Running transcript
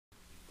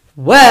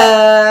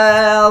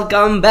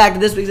Welcome back to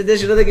this week's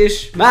edition of the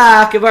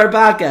Geschmack of our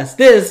podcast.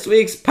 This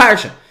week's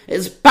Parsha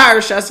is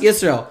Parshas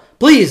Yisro.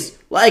 Please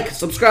like,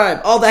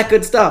 subscribe, all that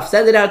good stuff.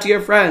 Send it out to your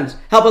friends.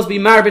 Help us be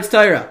Marbitz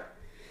Torah.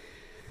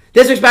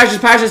 This week's Parsha is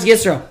Parshas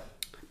Yisro.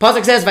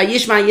 Pasuk says,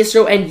 Vayishma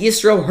Yisro, and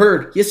Yisro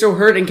heard. Yisro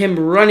heard and came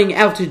running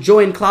out to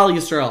join Klal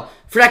Yisrael.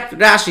 Frek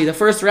Rashi, the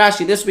first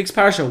Rashi, this week's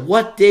Parsha.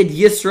 What did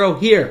Yisro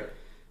hear?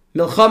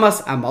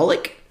 Milchamas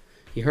Amalek.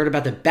 He heard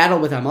about the battle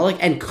with Amalek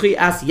and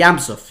Kriyas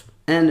Yamsuf,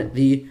 and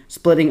the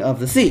splitting of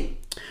the sea.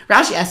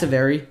 Rashi asks a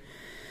very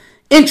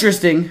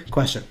interesting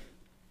question.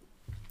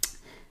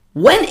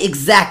 When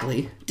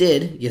exactly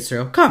did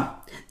Yisro come?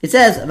 It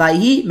says,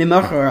 Vayhi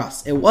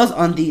mimocharas. It was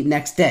on the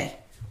next day.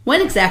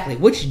 When exactly?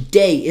 Which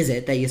day is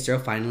it that Yisro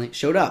finally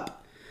showed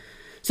up?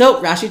 So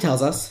Rashi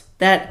tells us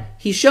that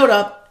he showed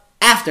up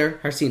after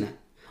Har Sinai.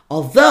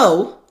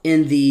 Although,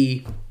 in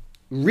the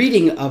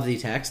reading of the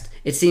text,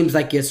 it seems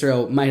like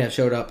Yisro might have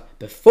showed up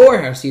before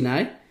Har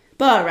Sinai,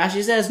 but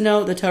Rashi says,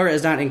 no, the Torah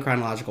is not in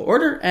chronological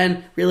order,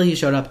 and really he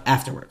showed up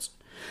afterwards.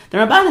 The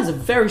Ramban has a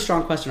very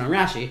strong question on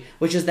Rashi,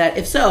 which is that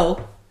if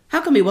so, how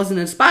come he wasn't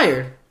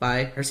inspired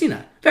by Har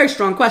Sinai? Very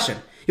strong question.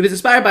 He was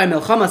inspired by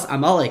Milchamas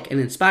Amalek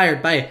and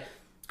inspired by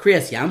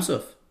Kriyas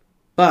Yamsuf,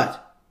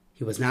 but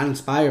he was not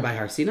inspired by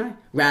Har Sinai.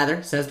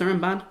 Rather, says the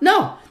Ramban,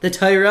 no, the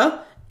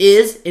Torah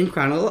is in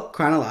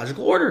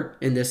chronological order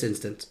in this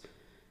instance.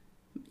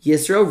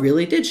 Yisro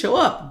really did show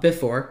up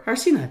before Har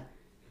Sinai.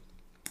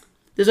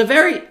 There's a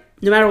very,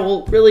 no matter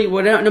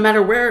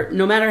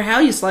how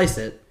you slice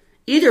it,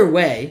 either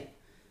way,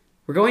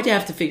 we're going to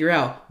have to figure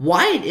out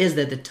why it is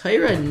that the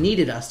Torah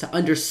needed us to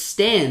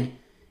understand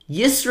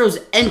Yisro's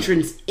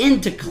entrance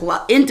into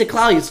Klal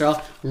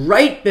Yisrael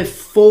right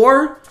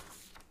before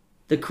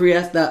the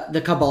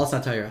Kabbalah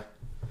Torah.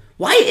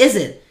 Why is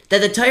it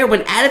that the Torah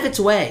went out of its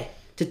way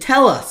to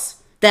tell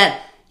us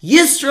that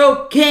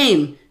Yisro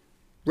came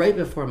right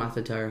before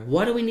Matan Torah?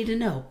 What do we need to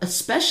know?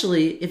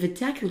 Especially if it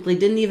technically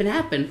didn't even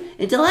happen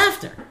until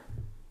after.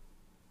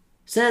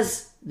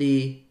 Says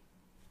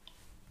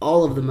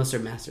all of the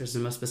Musar masters,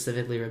 and most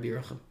specifically Rabbi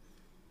Yerucham.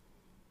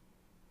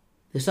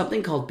 There's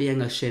something called being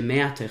a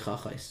Shemea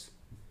Techachos.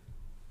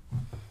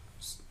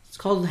 It's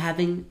called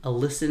having a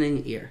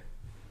listening ear.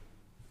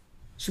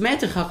 Shemea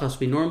Techachos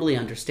we normally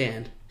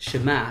understand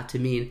Shema to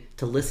mean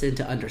to listen,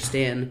 to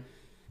understand,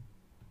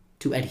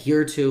 to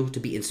adhere to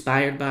be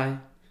inspired by.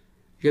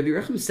 Rabbi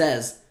Yerucham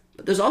says,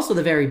 but there's also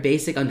the very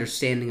basic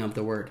understanding of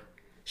the word.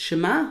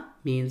 Shema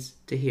means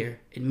to hear.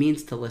 It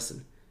means to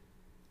listen.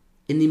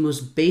 In the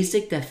most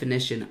basic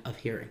definition of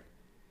hearing,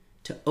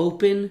 to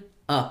open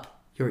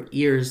up your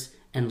ears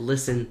and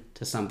listen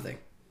to something.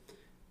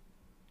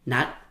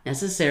 Not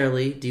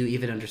necessarily do you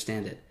even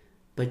understand it,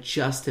 but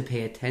just to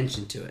pay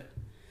attention to it.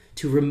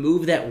 To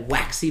remove that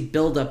waxy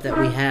buildup that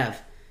we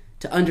have.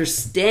 To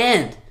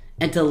understand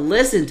and to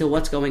listen to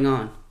what's going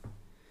on.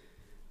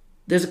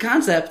 There's a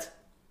concept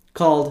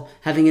called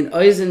having an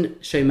oizen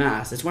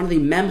shemas. It's one of the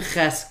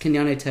memches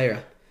kinyanei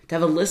Torah. To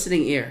have a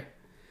listening ear.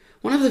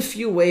 One of the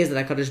few ways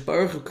that HaKadosh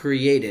Baruch Hu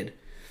created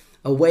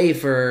a way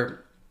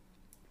for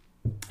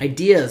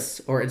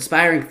ideas or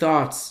inspiring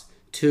thoughts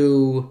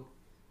to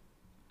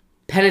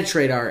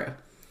penetrate our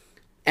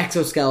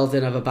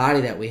exoskeleton of a body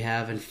that we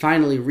have and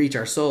finally reach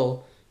our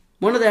soul.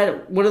 One of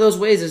those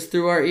ways is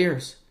through our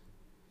ears.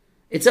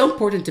 It's so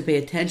important to pay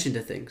attention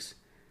to things.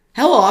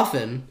 How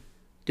often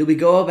do we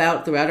go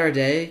about throughout our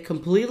day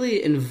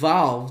completely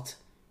involved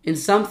in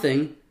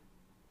something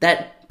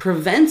that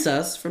prevents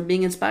us from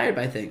being inspired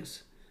by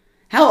things?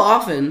 How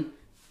often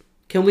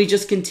can we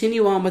just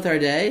continue on with our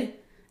day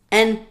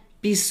and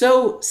be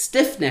so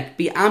stiff-necked,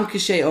 be am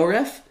kishay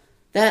oref,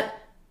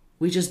 that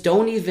we just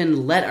don't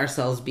even let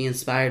ourselves be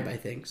inspired by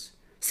things?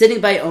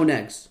 Sitting by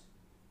onegs,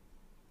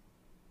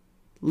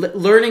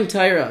 learning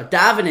Torah,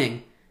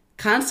 davening,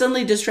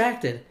 constantly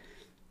distracted.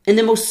 In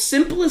the most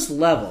simplest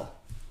level,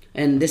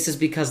 and this is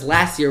because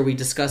last year we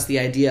discussed the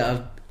idea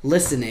of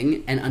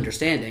listening and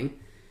understanding,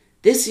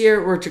 this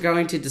year we're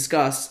going to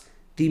discuss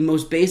the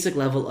most basic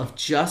level of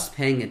just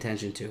paying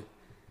attention to.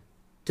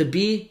 To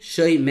be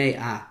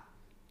shoyme'ah.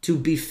 To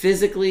be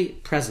physically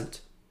present.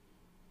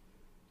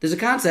 There's a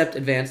concept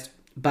advanced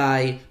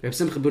by Reb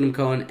Simcha Bunim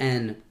Cohen,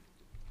 and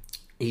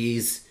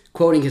he's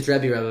quoting his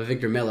Rebbe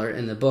Victor Miller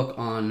in the book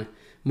on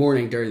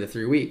mourning during the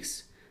 3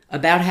 weeks,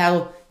 about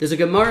how there's a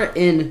Gemara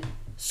in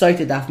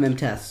Soita Daf Mem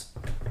Tes.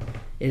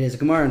 It is a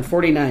Gemara in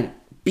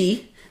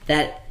 49b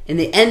that in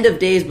the end of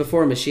days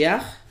before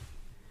Mashiach,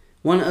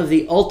 one of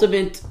the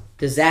ultimate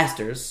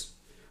disasters,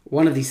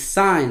 one of the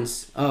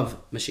signs of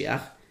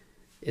Mashiach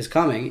is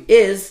coming,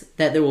 is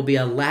that there will be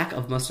a lack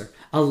of musar,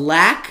 a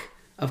lack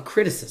of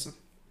criticism.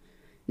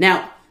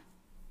 Now,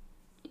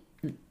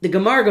 the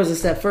Gemara goes a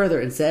step further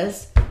and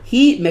says,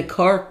 He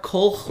mekar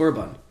kol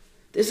churban.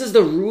 This is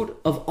the root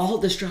of all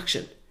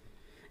destruction.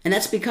 And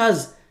that's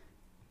because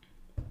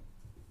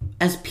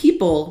as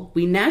people,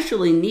 we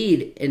naturally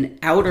need an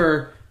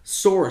outer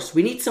source.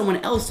 We need someone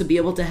else to be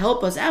able to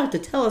help us out, to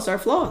tell us our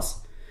flaws.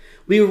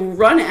 We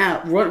run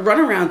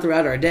around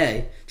throughout our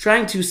day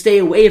trying to stay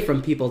away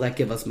from people that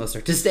give us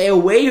musar, to stay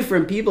away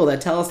from people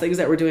that tell us things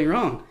that we're doing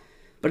wrong.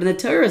 But in the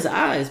Torah's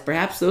eyes,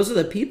 perhaps those are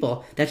the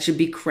people that should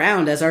be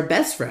crowned as our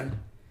best friend.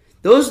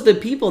 Those are the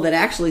people that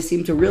actually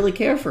seem to really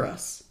care for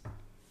us.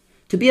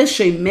 To be a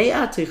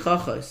shemea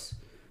techachos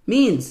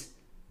means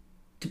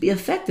to be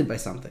affected by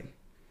something.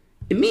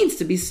 It means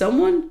to be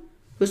someone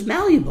who's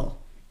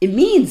malleable. It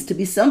means to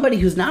be somebody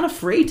who's not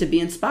afraid to be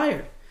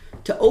inspired.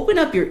 To open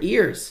up your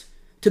ears.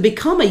 To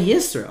become a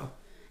Yisro.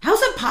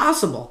 How's it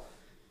possible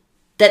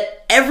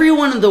that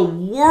everyone in the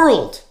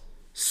world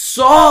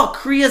saw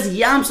Kriyas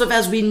Yamsuf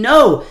as we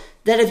know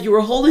that if you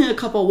were holding a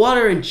cup of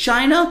water in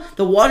China,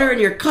 the water in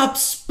your cup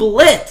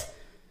split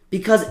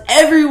because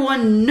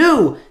everyone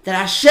knew that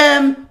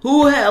Hashem,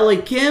 Hu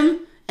Ha'elikim,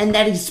 and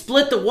that he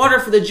split the water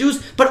for the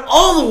Jews, but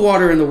all the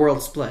water in the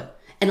world split.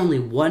 And only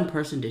one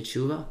person did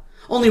tshuva.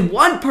 Only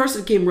one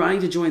person came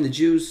running to join the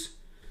Jews.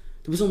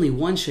 There was only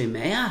one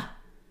Shemea.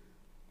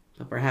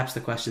 But perhaps the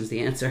question's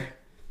the answer.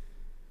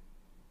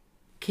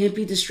 Can't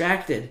be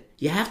distracted.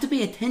 You have to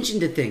pay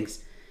attention to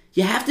things.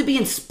 You have to be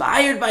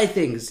inspired by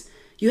things.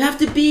 You have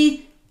to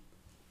be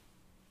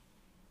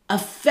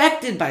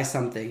affected by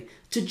something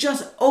to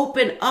just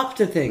open up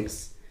to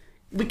things.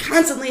 We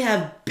constantly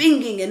have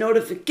binging and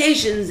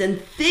notifications and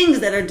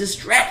things that are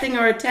distracting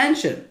our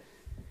attention.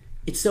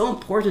 It's so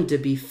important to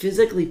be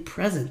physically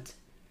present,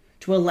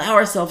 to allow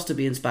ourselves to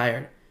be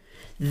inspired.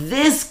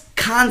 This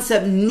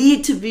concept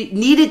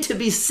needed to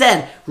be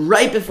said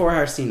right before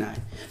Har Sinai.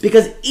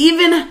 Because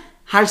even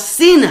Har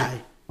Sinai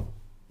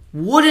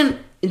wouldn't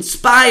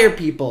inspire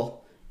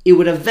people. It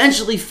would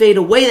eventually fade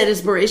away, that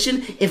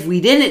inspiration, if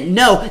we didn't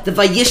know the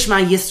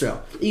Vayishma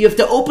Yisro. You have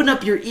to open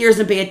up your ears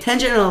and pay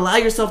attention and allow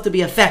yourself to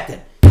be affected.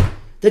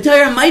 The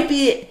Torah might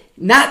be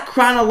not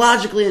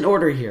chronologically in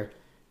order here,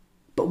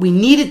 but we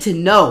needed to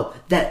know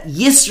that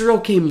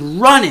Yisro came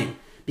running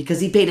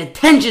because he paid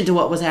attention to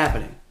what was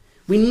happening.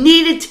 We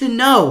needed to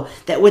know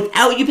that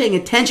without you paying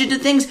attention to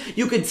things,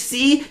 you could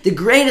see the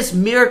greatest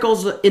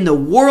miracles in the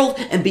world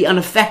and be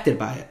unaffected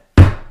by it.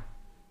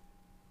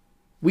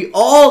 We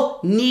all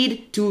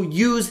need to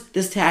use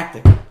this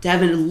tactic, to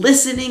have a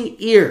listening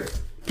ear.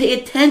 Pay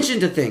attention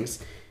to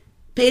things.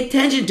 Pay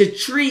attention to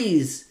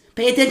trees.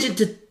 Pay attention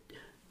to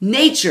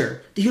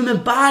nature, the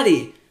human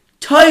body,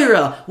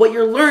 Torah, what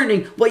you're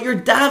learning, what you're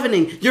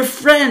davening, your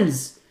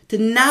friends. To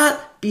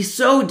not be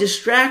so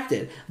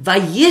distracted.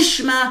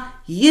 Vayishma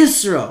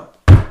Yisro.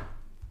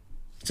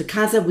 It's a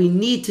concept we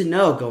need to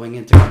know going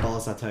into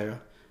Kabbalas HaTorah.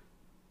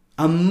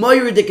 A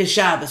Moiridik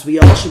Shabbos, we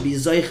all should be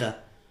zoicha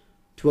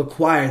to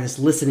acquire this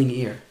listening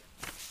ear.